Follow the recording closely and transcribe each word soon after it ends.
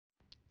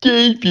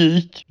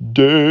David!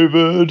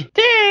 David!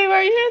 Dave,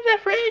 are you in the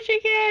fridge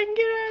again?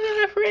 Get out of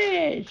the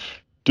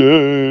fridge!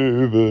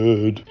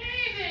 David!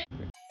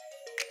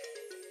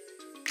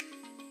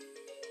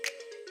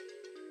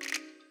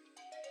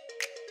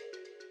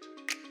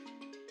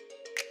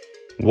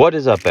 What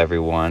is up,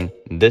 everyone?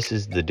 This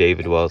is the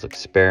David Wells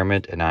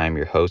Experiment, and I am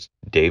your host,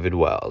 David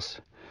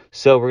Wells.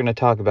 So, we're going to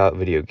talk about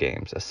video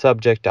games, a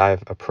subject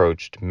I've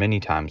approached many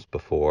times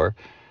before,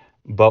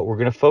 but we're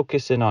going to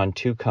focus in on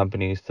two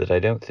companies that I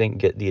don't think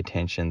get the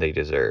attention they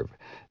deserve.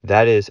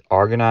 That is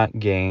Argonaut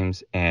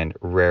Games and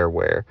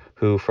Rareware,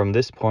 who from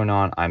this point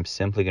on I'm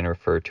simply going to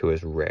refer to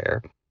as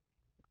Rare.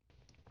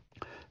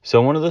 So,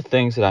 one of the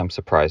things that I'm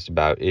surprised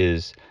about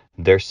is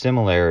their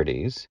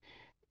similarities,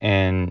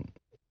 and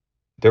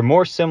they're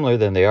more similar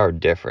than they are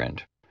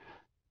different.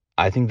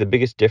 I think the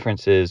biggest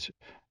difference is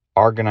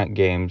Argonaut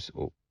Games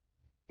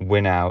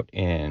went out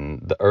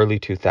in the early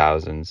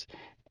 2000s,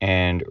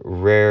 and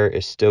Rare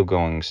is still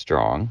going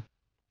strong.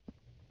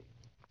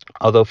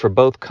 Although for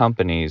both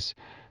companies,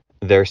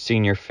 their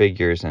senior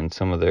figures and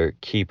some of their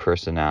key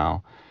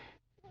personnel,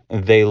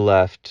 they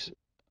left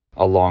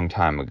a long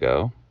time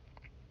ago.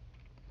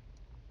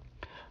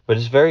 But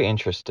it's very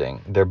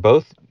interesting. They're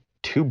both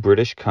two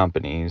British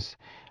companies,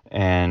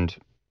 and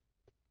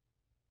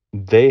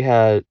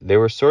they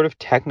were sort of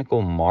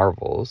technical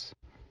marvels.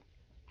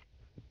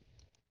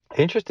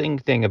 Interesting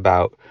thing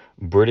about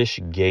British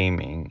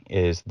gaming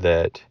is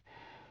that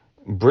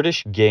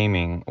British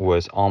gaming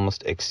was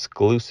almost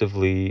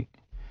exclusively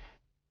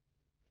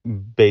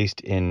based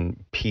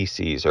in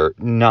PCs, or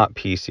not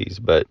PCs,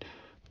 but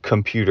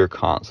computer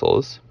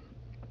consoles.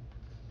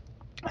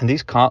 And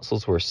these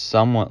consoles were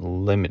somewhat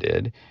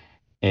limited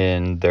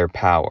in their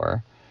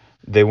power.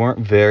 They weren't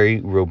very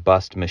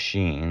robust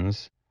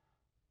machines.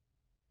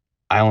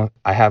 I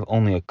have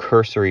only a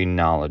cursory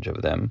knowledge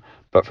of them,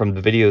 but from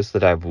the videos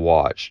that I've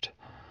watched,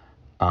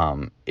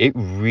 it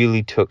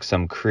really took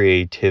some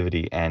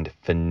creativity and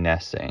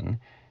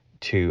finessing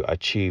to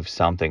achieve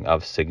something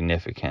of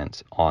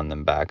significance on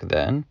them back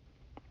then.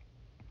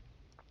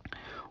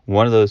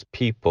 One of those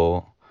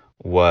people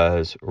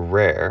was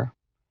Rare,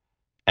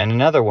 and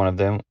another one of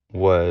them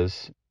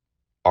was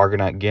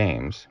Argonaut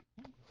Games.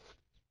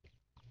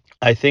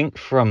 I think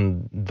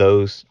from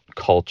those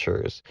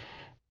cultures,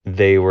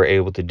 they were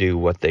able to do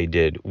what they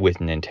did with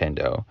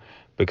Nintendo,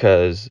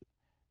 because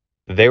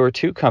they were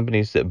two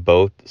companies that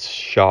both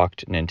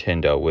shocked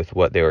Nintendo with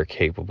what they were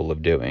capable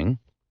of doing.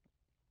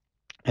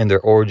 And their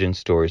origin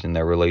stories and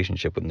their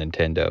relationship with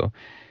Nintendo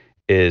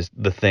is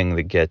the thing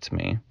that gets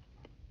me.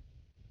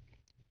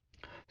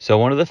 So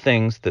one of the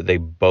things that they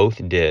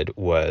both did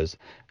was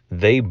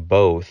they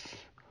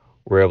both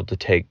were able to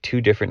take two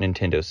different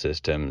Nintendo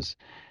systems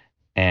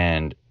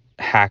and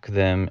hack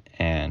them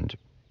and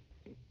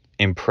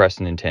impress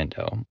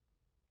Nintendo.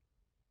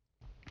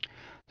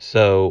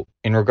 So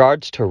in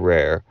regards to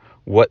Rare,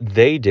 what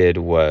they did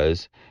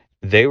was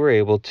they were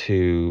able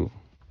to,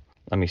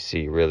 let me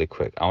see really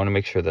quick. I want to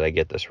make sure that I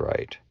get this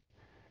right.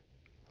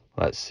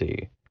 Let's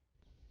see.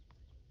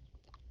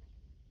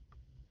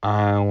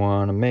 I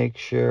want to make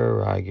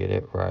sure I get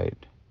it right.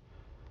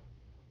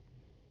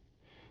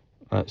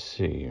 Let's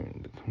see.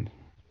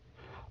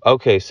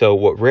 Okay, so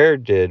what Rare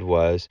did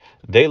was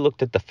they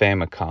looked at the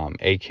Famicom,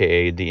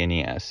 aka the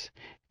NES,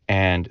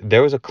 and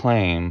there was a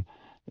claim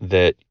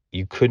that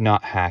you could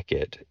not hack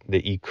it,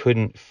 that you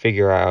couldn't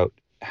figure out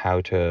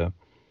how to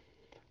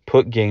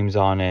put games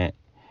on it,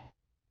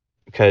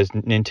 because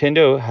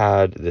Nintendo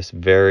had this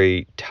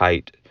very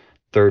tight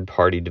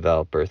third-party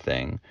developer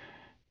thing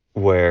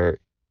where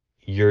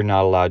you're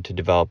not allowed to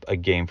develop a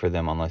game for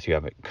them unless you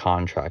have a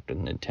contract with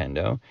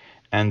Nintendo.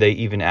 And they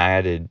even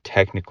added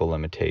technical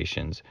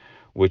limitations,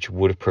 which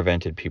would have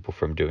prevented people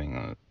from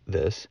doing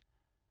this.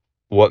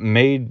 What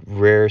made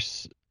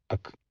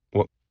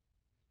what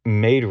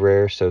made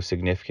Rare so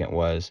significant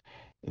was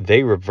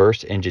they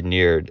reverse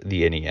engineered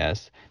the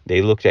NES.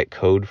 They looked at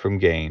code from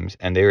games,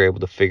 and they were able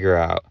to figure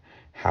out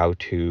how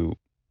to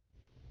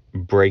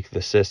break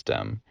the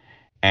system.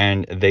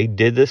 And they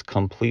did this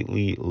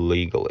completely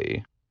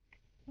legally.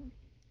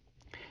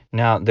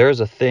 Now, there's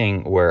a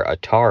thing where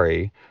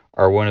Atari,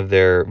 or one of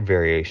their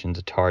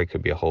variations, Atari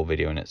could be a whole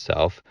video in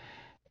itself,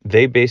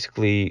 they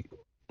basically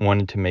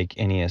wanted to make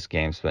NES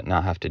games but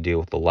not have to deal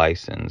with the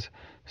license.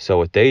 So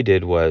what they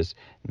did was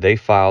they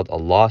filed a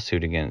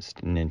lawsuit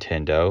against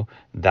Nintendo.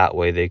 That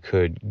way they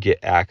could get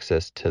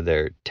access to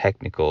their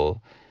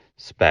technical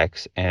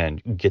specs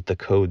and get the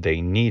code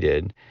they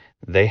needed.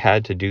 They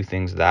had to do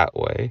things that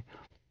way.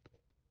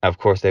 Of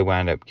course, they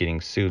wound up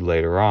getting sued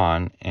later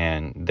on,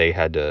 and they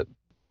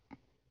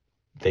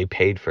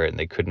paid for it, and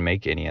they couldn't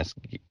make NES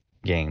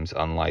games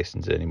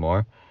unlicensed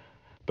anymore.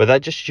 But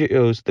that just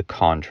shows the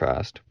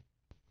contrast.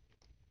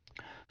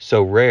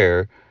 So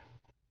Rare,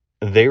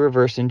 they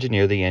reverse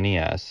engineer the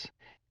NES,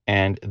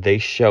 and they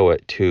show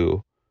it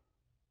to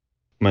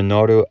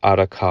Minoru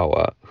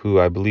Arakawa, who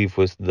I believe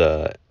was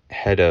the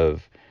head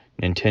of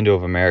Nintendo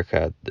of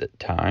America at the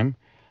time,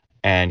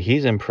 and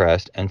he's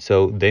impressed, and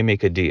so they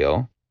make a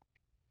deal.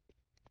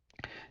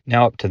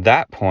 Now, up to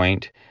that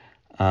point,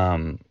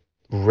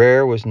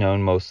 Rare was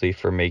known mostly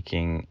for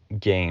making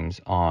games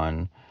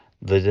on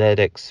the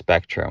ZX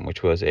Spectrum,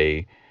 which was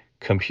a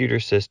computer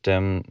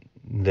system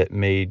that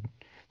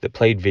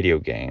played video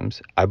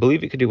games. I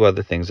believe it could do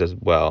other things as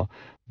well,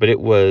 but it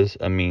was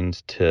a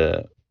means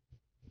to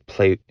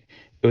play.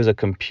 It was a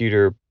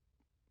computer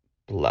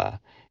blah.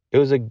 It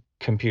was a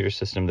computer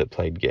system that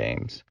played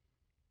games.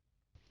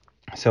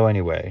 So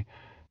anyway,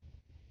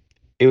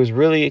 it was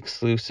really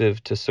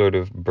exclusive to sort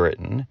of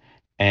Britain,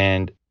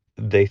 and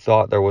they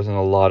thought there wasn't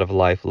a lot of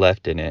life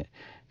left in it.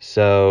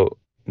 So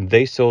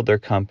they sold their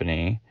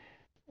company,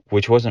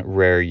 which wasn't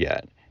Rare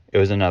yet. It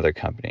was another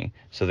company.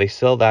 So they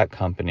sell that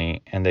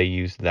company, and they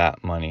use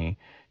that money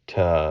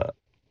to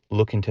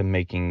look into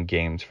making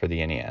games for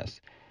the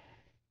NES,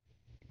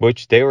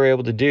 which they were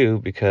able to do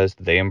because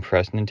they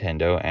impressed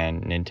Nintendo,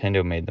 and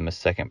Nintendo made them a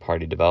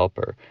second-party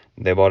developer.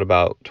 They bought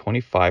about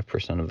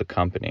 25% of the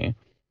company.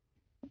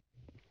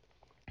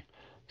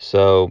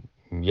 So,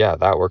 yeah,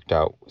 that worked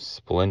out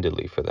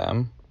splendidly for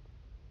them.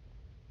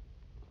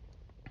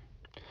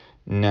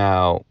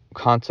 Now,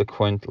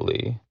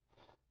 consequently,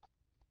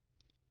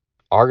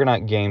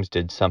 Argonaut Games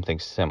did something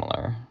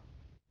similar.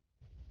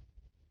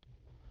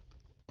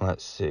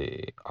 Let's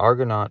see.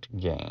 Argonaut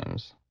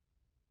Games.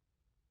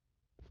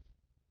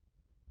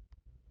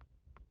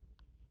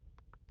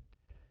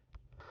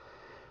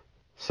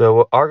 So,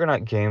 what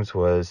Argonaut Games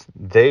was,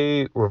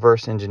 they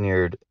reverse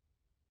engineered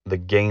the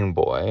Game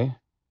Boy,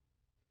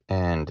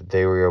 and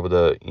they were able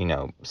to,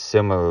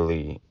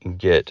 similarly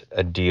get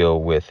a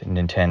deal with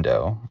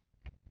Nintendo.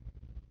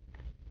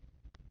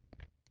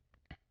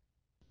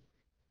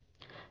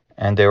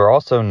 And they were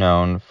also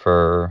known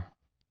for.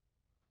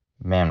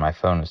 Man, my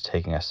phone is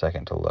taking a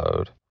second to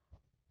load.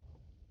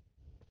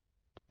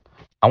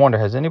 I wonder,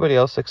 has anybody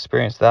else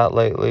experienced that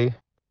lately?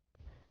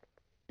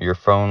 Your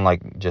phone,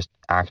 like, just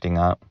acting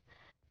up?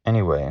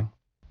 Anyway.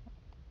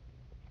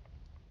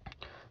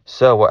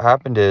 So, what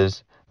happened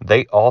is,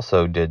 they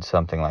also did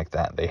something like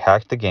that. They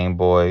hacked the Game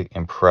Boy,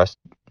 impressed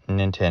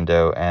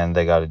Nintendo, and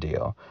they got a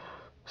deal.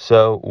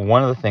 So,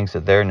 one of the things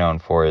that they're known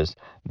for is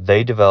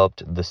they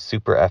developed the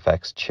Super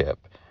FX chip,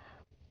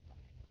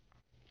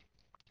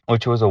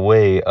 which was a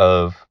way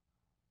of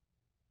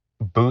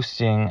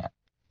boosting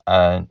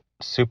a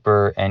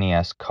Super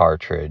NES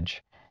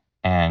cartridge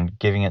and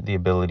giving it the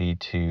ability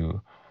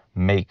to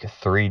make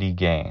 3D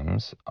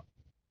games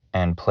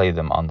and play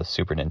them on the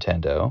Super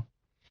Nintendo.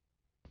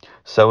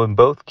 So in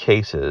both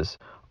cases,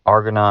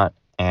 Argonaut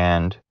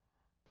and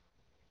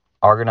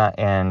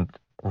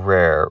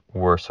Rare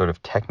were sort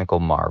of technical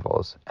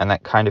marvels, and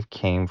that kind of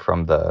came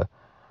from the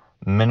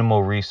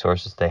minimal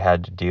resources they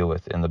had to deal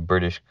with in the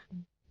British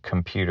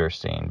computer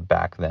scene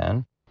back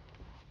then.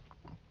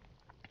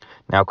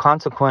 Now,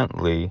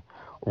 consequently,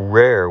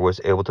 Rare was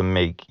able to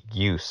make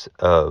use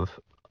of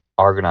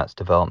Argonaut's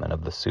development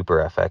of the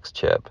Super FX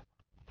chip.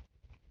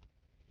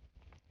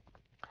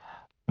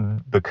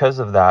 Because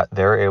of that,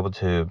 they're able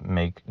to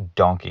make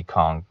Donkey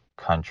Kong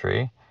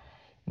Country.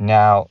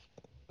 Now,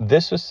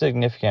 this was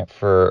significant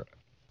for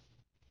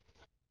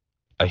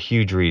a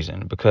huge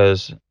reason,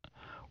 because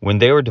when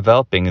they were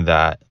developing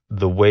that,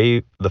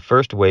 the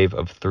first wave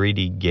of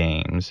 3D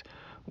games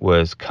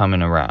was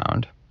coming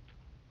around.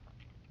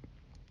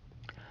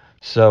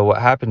 So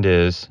what happened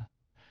is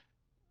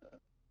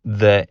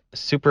the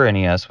Super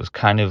NES was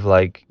kind of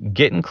like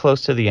getting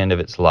close to the end of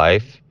its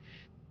life,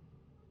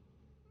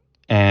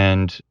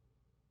 and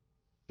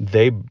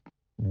they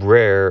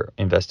Rare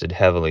invested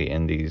heavily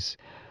in these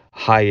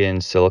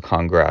high-end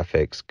silicon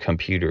graphics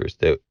computers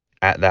that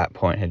at that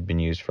point had been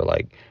used for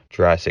like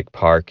Jurassic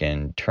Park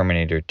and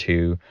Terminator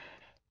 2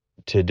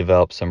 to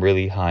develop some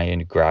really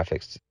high-end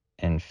graphics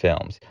in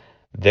films.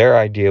 Their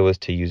idea was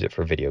to use it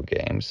for video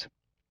games.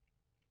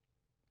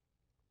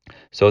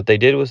 So what they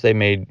did was they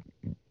made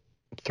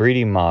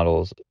 3D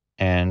models,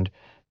 and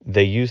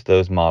they used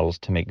those models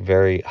to make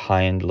very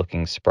high-end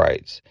looking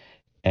sprites.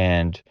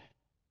 And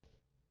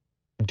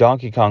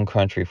Donkey Kong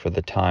Country for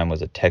the time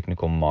was a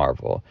technical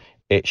marvel.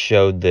 It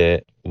showed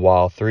that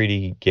while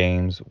 3D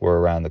games were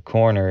around the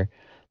corner,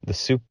 the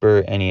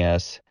Super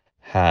NES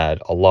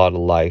had a lot of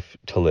life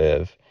to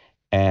live,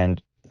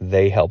 and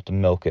they helped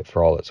milk it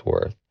for all it's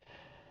worth.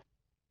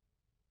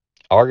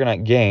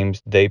 Argonaut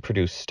Games, they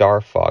produced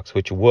Starfox,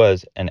 which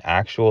was an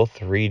actual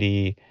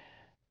 3D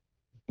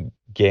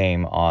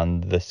game on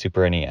the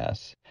Super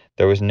NES.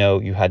 There was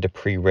you had to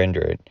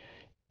pre-render it.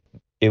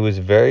 It was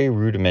very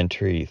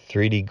rudimentary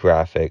 3D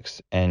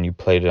graphics, and you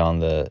played it on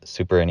the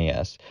Super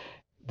NES.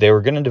 They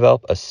were going to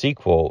develop a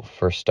sequel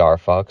for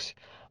Starfox,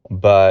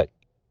 but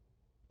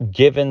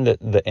given that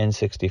the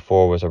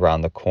N64 was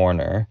around the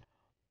corner,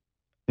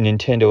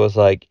 Nintendo was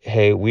like,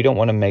 hey, we don't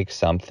want to make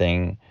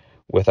something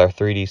with our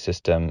 3D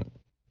system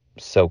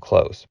so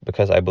close,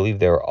 because I believe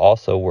they were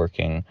also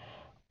working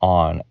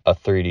on a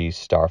 3D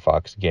Star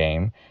Fox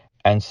game,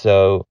 and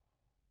so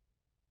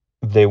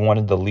they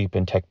wanted the leap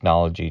in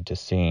technology to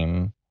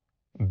seem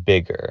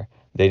bigger.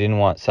 They didn't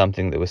want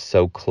something that was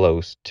so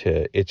close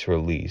to its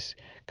release,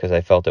 because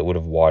I felt it would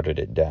have watered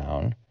it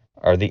down,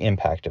 or the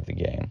impact of the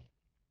game.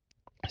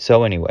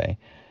 So anyway,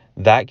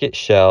 that gets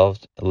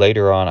shelved.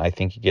 Later on, I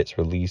think it gets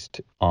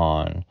released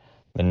on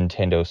the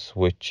Nintendo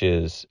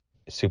Switch's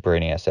Super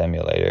NES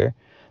emulator,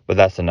 but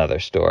that's another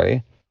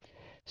story.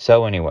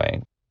 So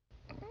anyway,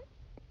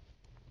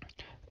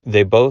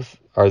 they both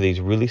are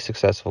these really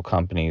successful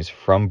companies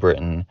from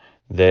Britain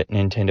that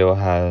Nintendo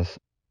has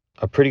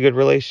a pretty good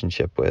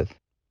relationship with,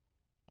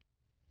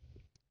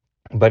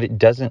 but it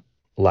doesn't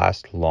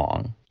last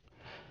long.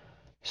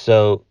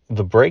 So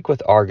the break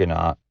with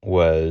Argonaut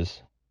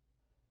was,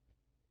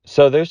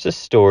 so there's this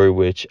story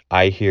which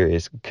I hear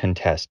is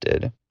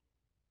contested,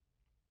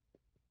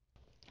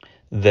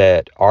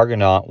 that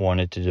Argonaut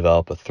wanted to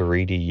develop a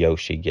 3D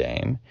Yoshi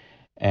game,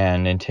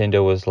 and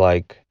Nintendo was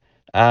like,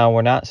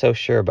 we're not so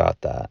sure about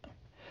that.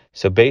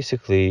 So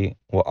basically,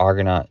 what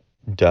Argonaut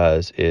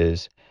does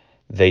is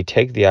they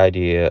take the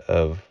idea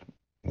of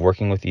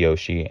working with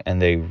Yoshi and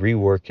they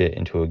rework it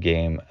into a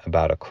game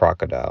about a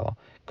crocodile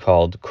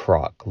called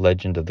Croc,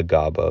 Legend of the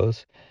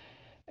Gobos.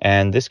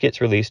 And this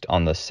gets released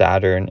on the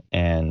Saturn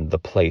and the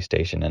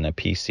PlayStation and a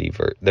PC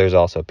there's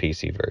also a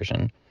PC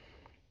version.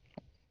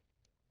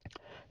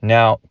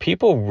 Now,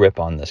 people rip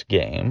on this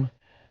game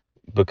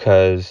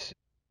because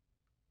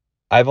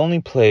I've only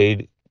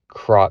played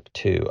Croc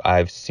 2.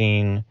 I've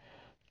seen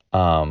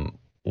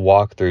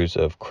walkthroughs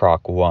of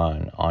Croc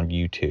 1 on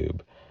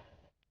YouTube,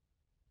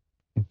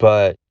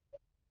 but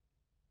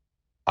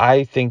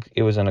I think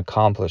it was an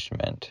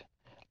accomplishment.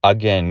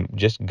 Again,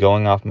 just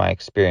going off my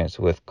experience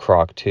with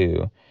Croc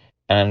 2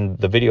 and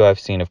the video I've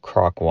seen of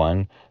Croc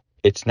 1,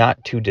 it's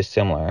not too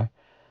dissimilar.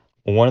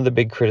 One of the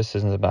big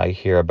criticisms I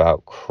hear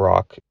about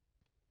Croc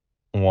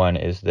 1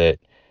 is that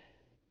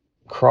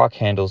Croc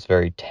handles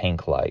very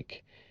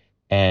tank-like,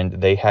 and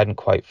they hadn't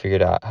quite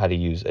figured out how to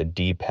use a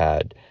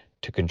D-pad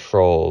to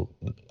control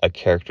a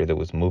character that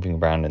was moving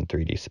around in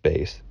 3D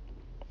space.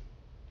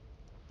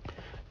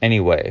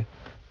 Anyway,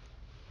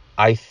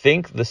 I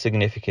think the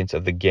significance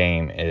of the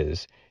game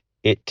is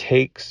it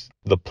takes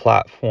the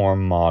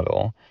platform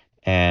model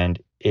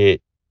and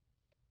it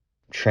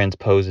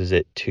transposes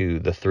it to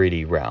the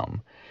 3D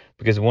realm.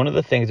 Because one of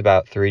the things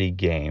about 3D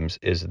games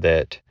is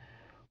that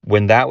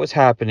when that was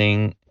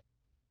happening,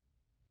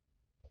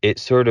 it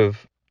sort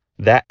of,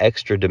 that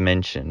extra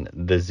dimension,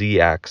 the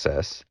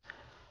Z-axis,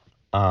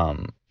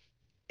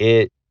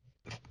 it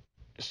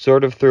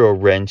sort of threw a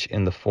wrench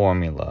in the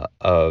formula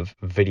of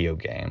video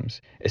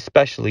games,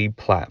 especially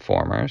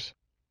platformers.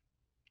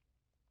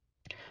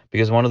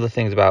 Because one of the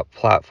things about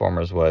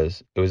platformers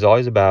was it was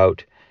always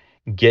about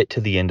get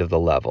to the end of the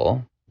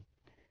level.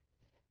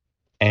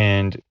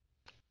 And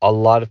a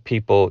lot of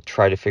people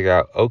try to figure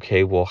out,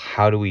 okay, well,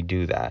 how do we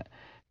do that?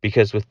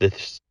 Because with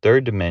this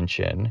third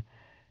dimension,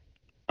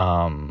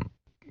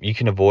 you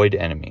can avoid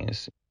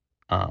enemies.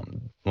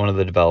 One of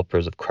the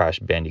developers of Crash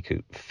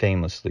Bandicoot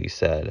famously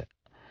said,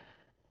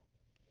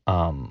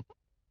 um,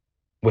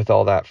 with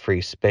all that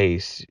free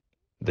space,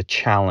 the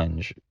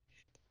challenge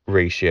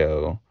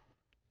ratio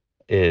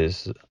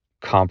is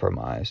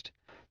compromised.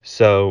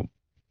 So,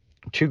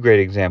 two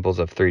great examples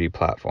of 3D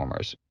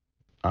platformers,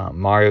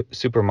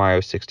 Super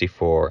Mario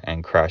 64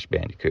 and Crash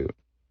Bandicoot.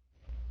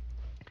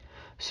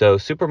 So,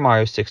 Super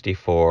Mario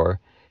 64,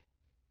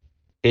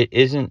 it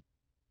isn't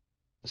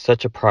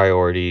such a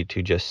priority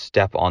to just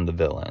step on the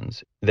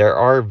villains. There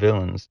are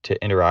villains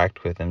to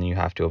interact with and you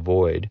have to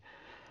avoid,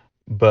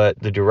 but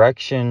the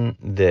direction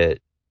that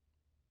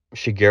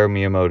Shigeru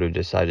Miyamoto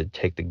decided to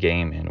take the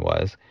game in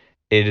was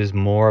it is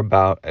more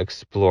about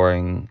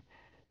exploring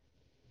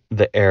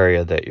the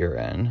area that you're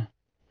in.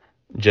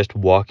 Just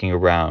walking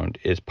around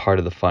is part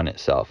of the fun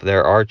itself.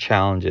 There are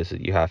challenges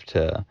that you have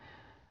to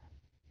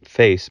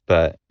face,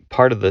 but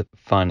part of the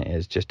fun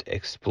is just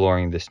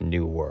exploring this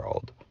new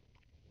world.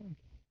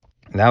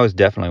 And that was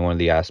definitely one of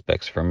the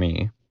aspects for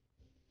me.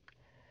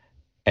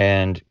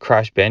 And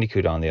Crash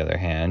Bandicoot, on the other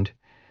hand,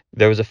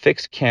 there was a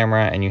fixed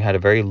camera and you had a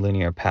very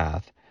linear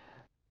path.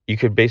 You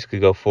could basically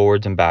go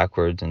forwards and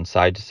backwards and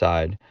side to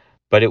side,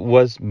 but it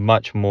was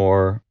much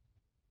more.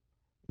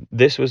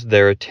 This was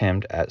their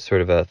attempt at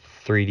sort of a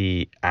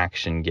 3D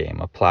action game,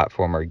 a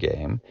platformer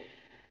game.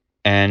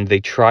 And they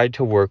tried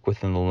to work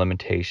within the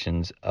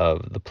limitations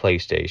of the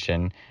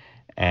PlayStation.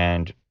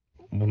 And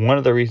one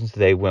of the reasons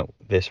they went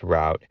this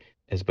route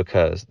is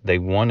because they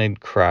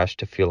wanted Crash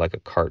to feel like a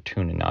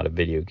cartoon and not a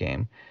video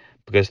game.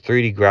 Because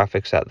 3D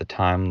graphics at the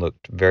time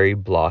looked very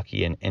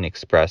blocky and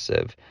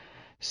inexpressive.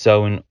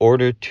 So, in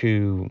order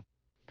to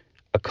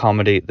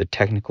accommodate the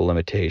technical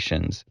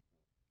limitations,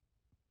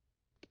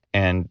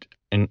 and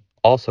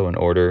also in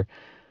order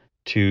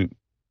to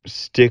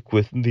stick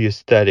with the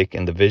aesthetic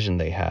and the vision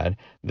they had,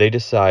 they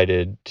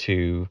decided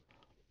to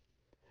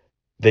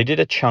they did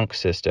a chunk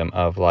system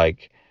of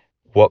like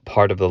what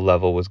part of the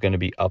level was going to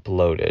be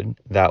uploaded.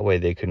 That way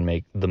they could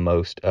make the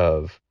most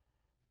of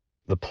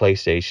the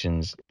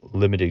PlayStation's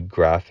limited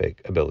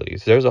graphic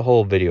abilities. There's a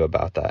whole video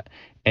about that.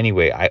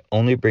 Anyway, I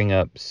only bring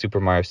up Super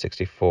Mario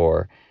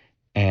 64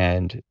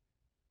 and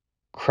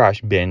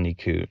Crash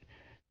Bandicoot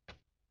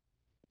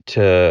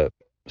to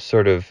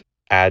sort of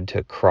add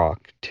to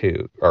Croc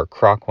 2, or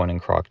Croc 1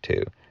 and Croc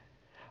 2.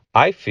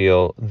 I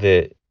feel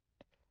that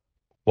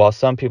while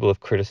some people have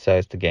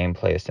criticized the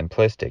gameplay as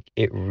simplistic,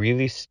 it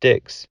really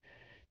sticks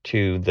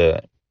to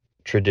the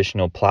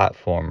traditional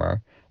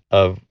platformer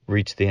of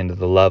reach the end of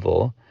the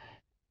level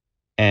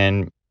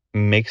and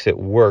makes it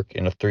work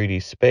in a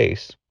 3D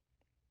space,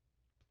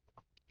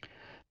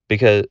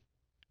 because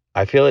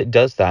I feel it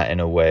does that in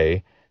a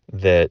way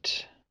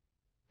that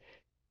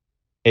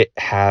it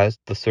has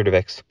the sort of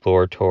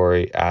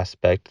exploratory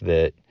aspect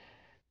that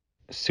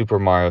Super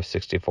Mario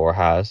 64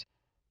 has,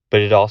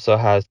 but it also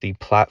has the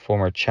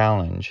platformer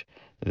challenge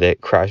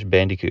that Crash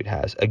Bandicoot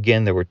has.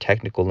 Again, there were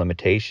technical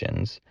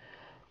limitations,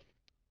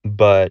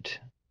 but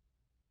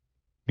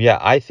yeah,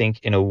 I think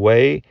in a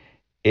way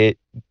it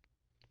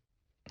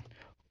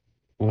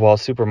while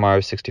Super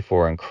Mario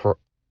 64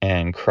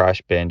 and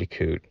Crash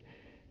Bandicoot,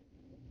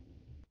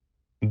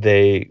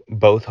 they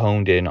both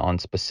honed in on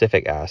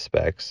specific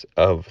aspects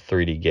of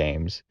 3D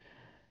games.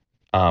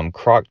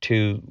 Croc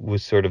 2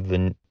 was sort of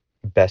the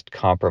best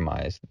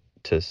compromise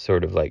to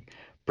sort of like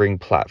bring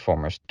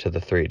platformers to the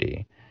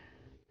 3D.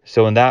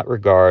 So in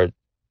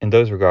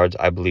those regards,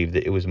 I believe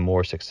that it was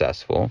more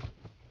successful.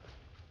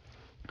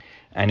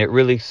 And it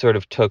really sort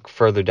of took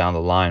further down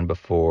the line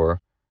before,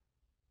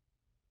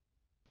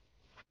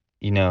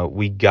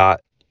 we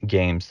got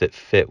games that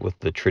fit with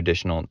the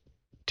traditional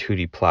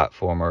 2D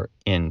platformer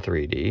in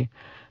 3D.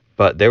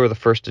 But they were the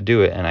first to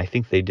do it, and I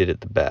think they did it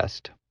the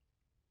best.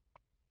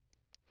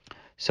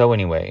 So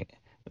anyway,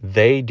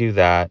 they do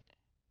that,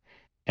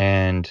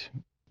 and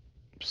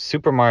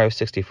Super Mario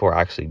 64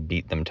 actually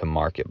beat them to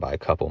market by a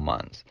couple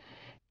months.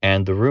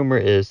 And the rumor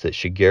is that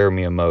Shigeru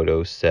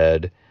Miyamoto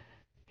said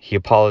he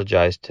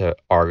apologized to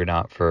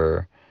Argonaut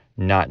for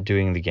not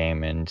doing the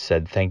game and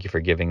said thank you for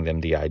giving them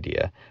the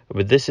idea.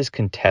 But this is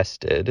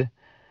contested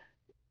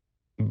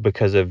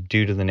because of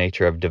due to the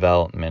nature of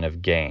development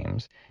of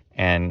games.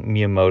 And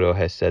Miyamoto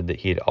has said that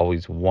he had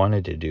always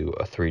wanted to do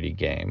a 3D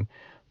game,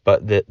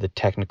 but that the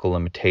technical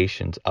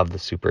limitations of the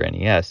Super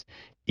NES,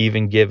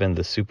 even given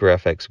the Super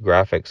FX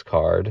graphics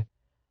card,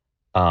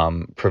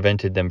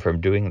 prevented them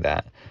from doing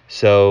that.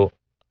 So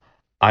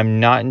I'm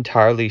not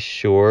entirely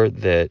sure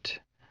that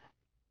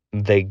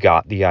they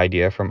got the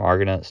idea from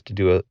Argonauts to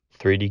do a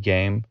 3D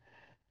game.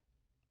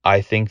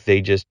 I think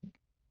they just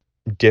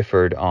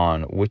differed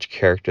on which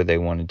character they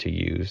wanted to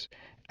use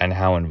and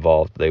how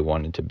involved they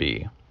wanted to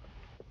be.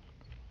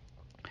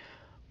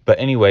 But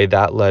anyway,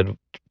 that led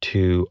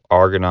to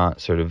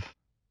Argonaut sort of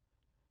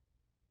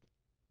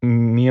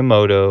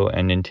Miyamoto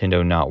and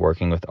Nintendo not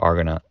working with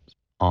Argonaut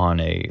on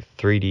a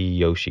 3D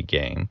Yoshi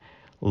game,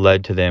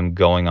 led to them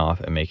going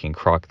off and making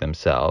Croc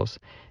themselves.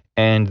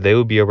 And they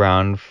would be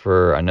around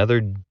for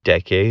another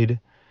decade,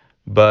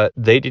 but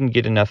they didn't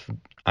get enough.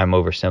 I'm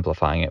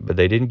oversimplifying it, but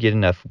they didn't get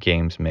enough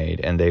games made,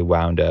 and they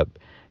wound up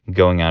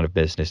going out of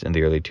business in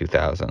the early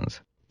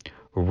 2000s.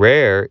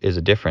 Rare is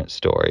a different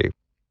story.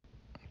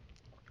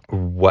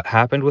 What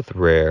happened with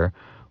Rare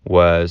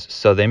was,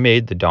 so they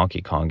made the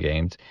Donkey Kong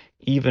games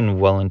even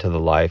well into the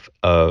life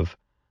of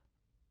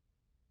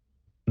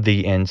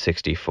the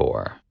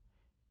N64.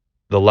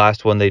 The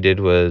last one they did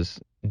was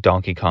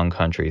Donkey Kong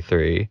Country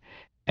 3.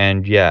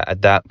 And yeah,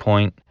 at that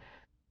point,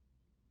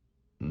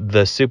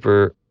 the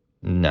Super,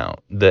 no,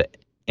 the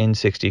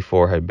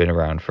N64 had been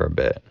around for a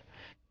bit.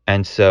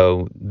 And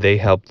so they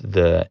helped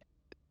the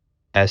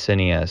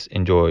SNES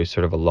enjoy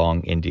sort of a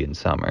long Indian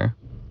summer.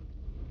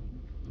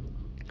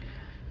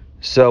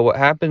 So what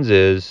happens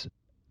is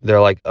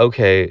they're like,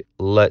 okay,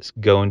 let's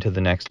go into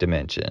the next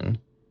dimension.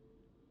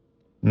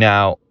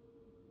 Now,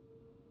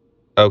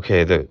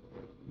 okay,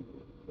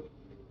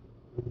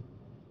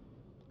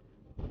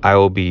 I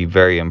will be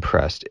very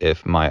impressed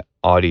if my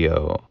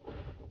audio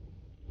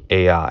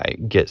AI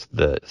gets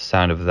the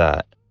sound of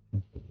that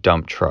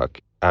dump truck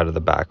out of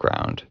the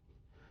background.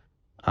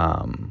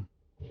 Um,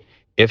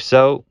 if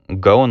so,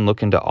 go and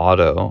look into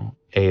Auto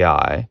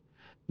AI.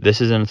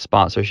 This isn't a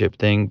sponsorship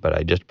thing, but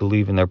I just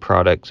believe in their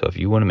product. So if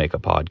you want to make a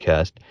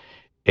podcast,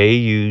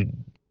 AUDO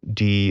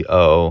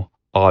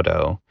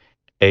Auto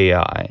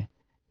AI.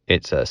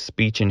 It's a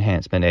speech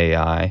enhancement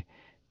AI,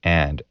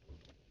 and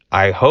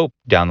I hope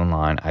down the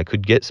line I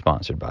could get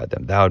sponsored by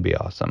them. That would be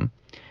awesome.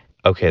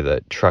 Okay,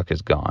 the truck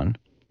is gone.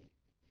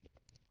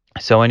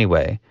 So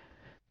anyway,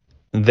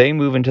 they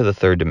move into the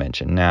third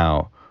dimension.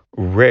 Now,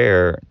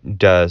 Rare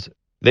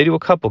they do a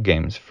couple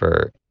games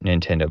for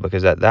Nintendo,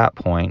 because at that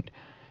point,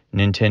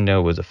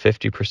 Nintendo was a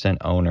 50%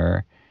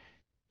 owner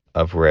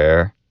of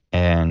Rare,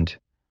 and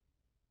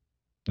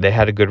they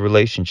had a good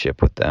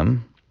relationship with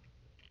them.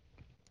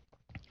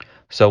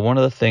 So one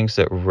of the things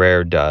that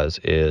Rare does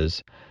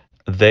is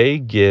they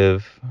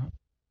give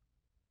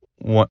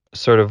one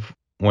of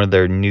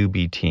their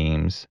newbie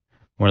teams,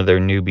 one of their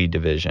newbie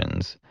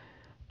divisions,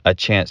 a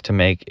chance to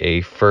make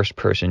a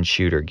first-person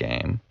shooter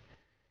game.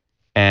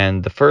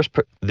 And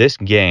this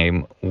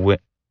game,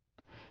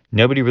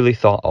 nobody really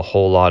thought a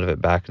whole lot of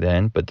it back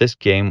then, but this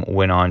game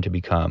went on to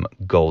become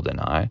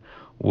GoldenEye,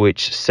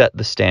 which set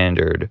the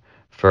standard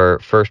for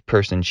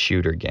first-person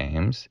shooter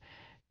games,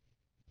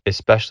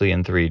 especially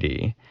in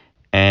 3D.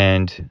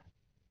 And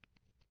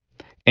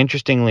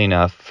interestingly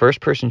enough,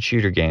 first-person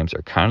shooter games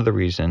are kind of the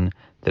reason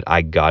that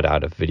I got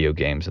out of video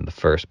games in the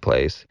first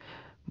place.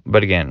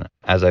 But again,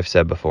 as I've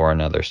said before,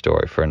 another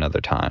story for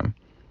another time.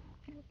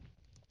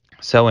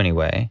 So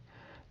anyway,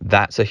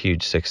 that's a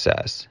huge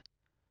success.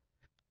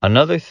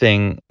 Another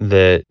thing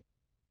that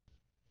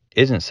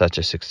isn't such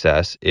a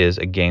success is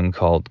a game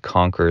called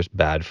Conker's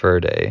Bad Fur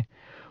Day,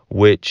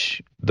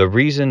 which the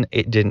reason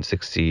it didn't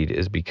succeed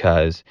is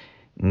because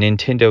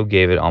Nintendo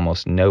gave it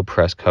almost no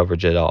press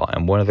coverage at all.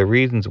 And one of the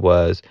reasons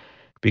was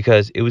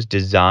because it was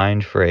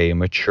designed for a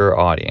mature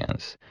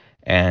audience.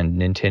 And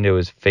Nintendo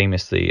is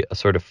famously a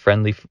sort of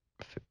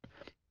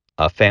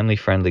a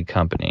family-friendly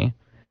company.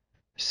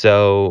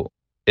 So,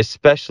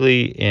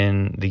 especially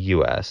in the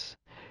US,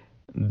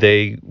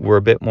 they were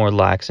a bit more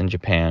lax in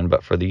Japan,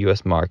 but for the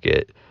US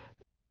market,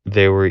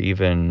 they were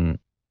even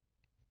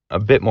a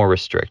bit more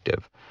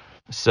restrictive.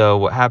 So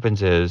what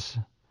happens is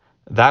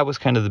that was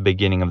kind of the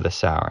beginning of the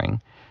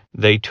souring.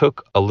 They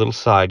took a little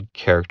side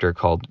character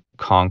called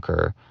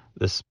Conker,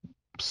 this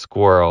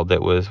squirrel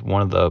that was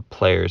one of the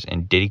players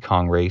in Diddy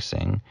Kong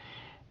Racing,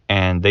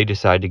 and they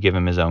decided to give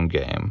him his own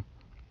game.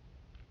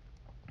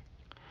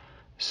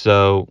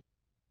 So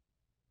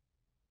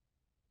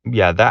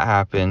yeah, that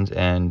happened,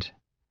 and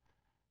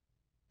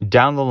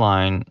down the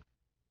line,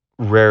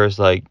 Rare is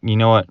like, you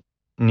know what?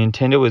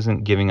 Nintendo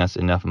isn't giving us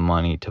enough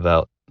money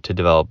to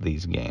develop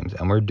these games,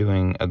 and we're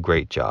doing a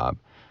great job.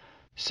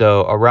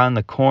 So around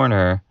the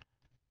corner,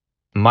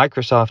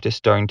 Microsoft is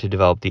starting to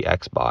develop the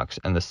Xbox,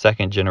 and the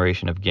second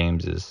generation of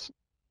games is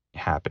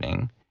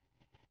happening.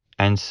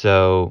 And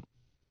so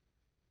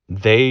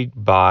they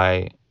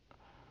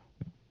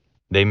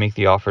make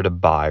the offer to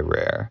buy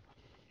Rare.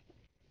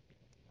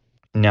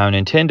 Now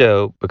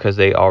Nintendo, because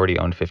they already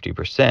owned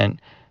 50%,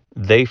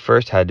 they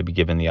first had to be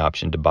given the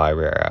option to buy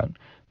Rare out,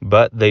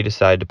 but they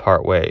decided to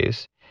part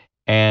ways.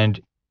 And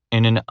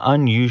in an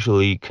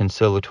unusually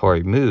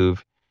conciliatory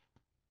move,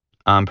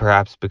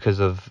 perhaps because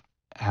of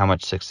how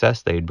much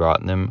success they'd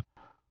brought them,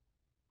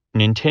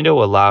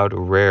 Nintendo allowed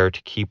Rare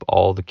to keep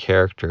all the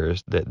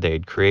characters that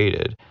they'd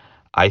created.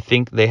 I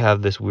think they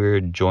have this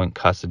weird joint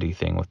custody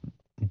thing with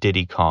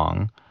Diddy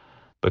Kong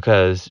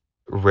because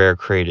Rare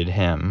created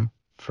him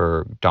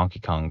for Donkey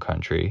Kong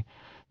Country.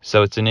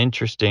 So it's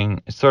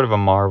sort of a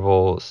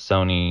Marvel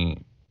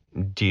Sony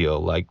deal,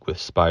 like with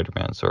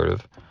Spider-Man, sort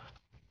of.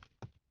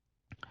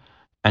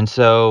 And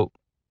so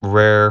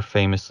Rare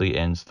famously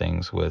ends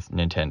things with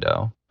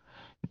Nintendo,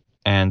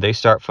 and they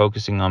start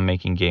focusing on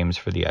making games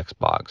for the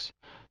Xbox.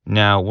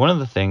 Now, one of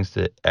the things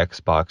that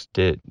Xbox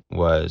did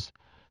was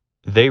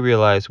they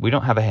realized we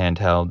don't have a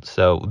handheld,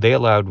 so they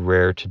allowed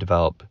Rare to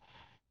develop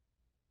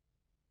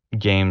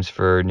games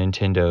for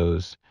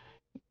Nintendo's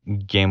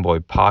Game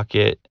Boy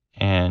Pocket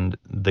and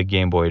the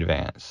Game Boy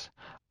Advance.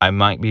 I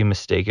might be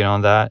mistaken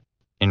on that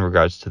in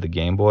regards to the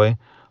Game Boy,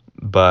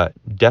 but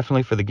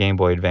definitely for the Game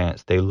Boy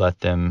Advance, they let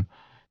them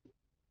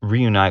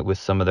reunite with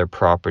some of their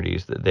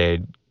properties that they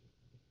had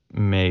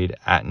made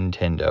at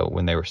Nintendo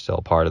when they were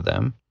still part of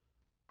them.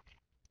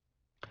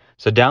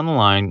 So down the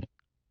line,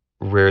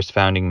 Rare's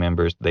founding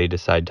members, they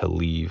decide to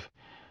leave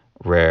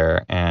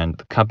Rare, and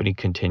the company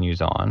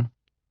continues on.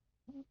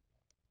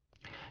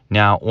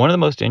 Now, one of the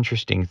most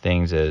interesting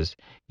things is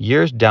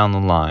years down the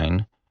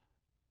line,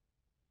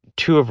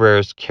 two of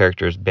Rare's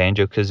characters,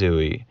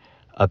 Banjo-Kazooie,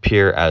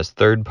 appear as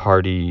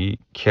third-party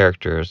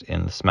characters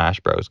in the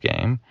Smash Bros.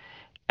 Game,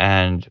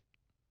 and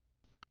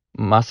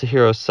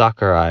Masahiro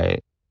Sakurai,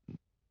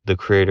 the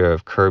creator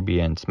of Kirby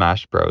and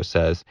Smash Bros.,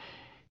 says,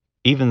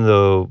 even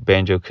though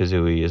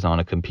Banjo-Kazooie is on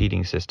a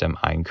competing system,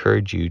 I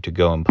encourage you to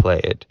go and play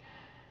it.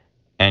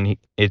 And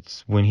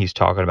it's when he's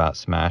talking about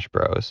Smash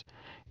Bros.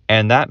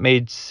 And that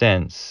made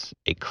sense.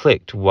 It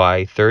clicked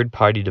why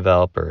third-party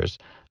developers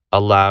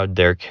allowed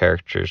their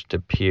characters to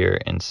appear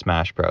in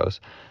Smash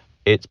Bros.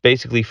 It's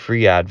basically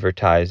free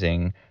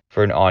advertising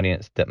for an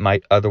audience that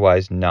might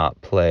otherwise not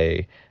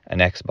play an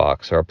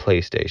Xbox or a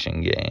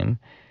PlayStation game.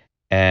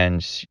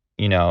 And,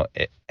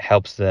 it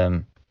helps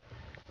them.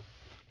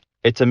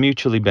 It's a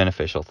mutually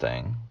beneficial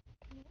thing.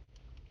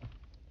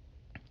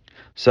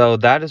 So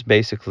that is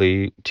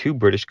basically two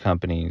British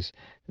companies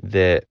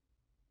that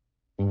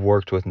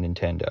worked with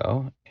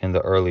Nintendo in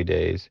the early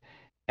days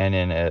and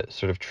in a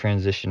sort of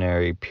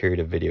transitionary period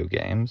of video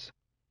games.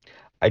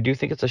 I do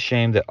think it's a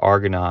shame that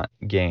Argonaut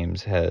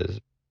Games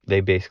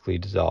they basically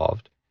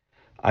dissolved.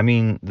 I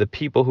mean, the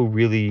people who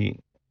really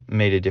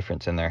made a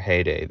difference in their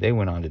heyday, they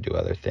went on to do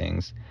other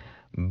things,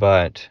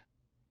 but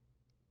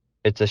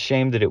it's a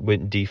shame that it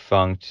went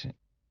defunct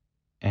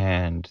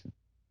and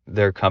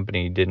their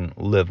company didn't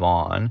live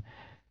on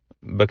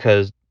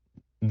because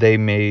they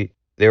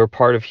were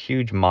part of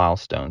huge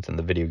milestones in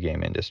the video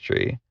game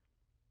industry.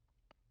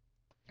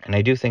 And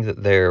I do think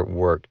that their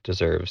work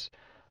deserves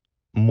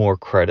more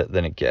credit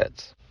than it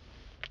gets.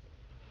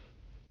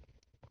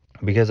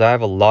 Because I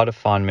have a lot of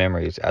fond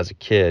memories as a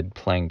kid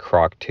playing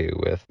Croc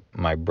 2 with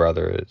my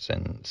brothers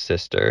and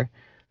sister.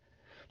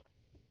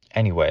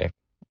 Anyway,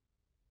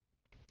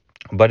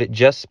 but it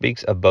just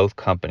speaks of both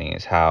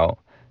companies, how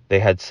they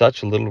had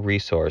such little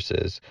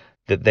resources,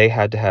 that they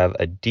had to have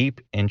a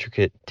deep,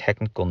 intricate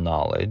technical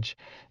knowledge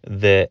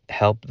that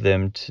helped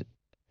them to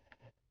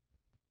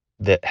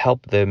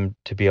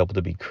be able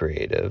to be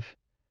creative.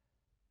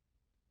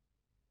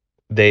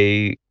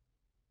 They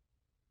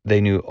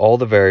knew all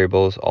the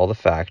variables, all the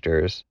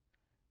factors,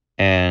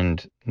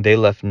 and they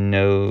left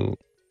no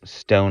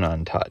stone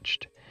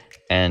untouched.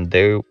 And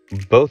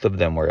both of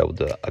them were able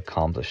to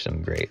accomplish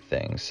some great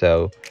things.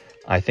 So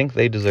I think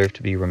they deserve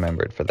to be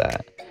remembered for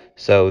that.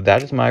 So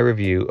that is my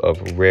review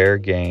of Rare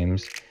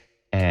Games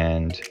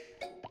and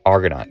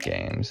Argonaut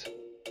Games.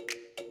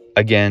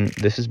 Again,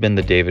 this has been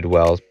the David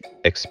Wells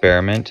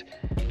Experiment.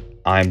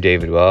 I'm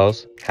David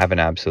Wells. Have an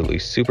absolutely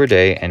super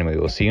day, and we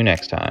will see you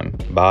next time.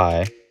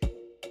 Bye.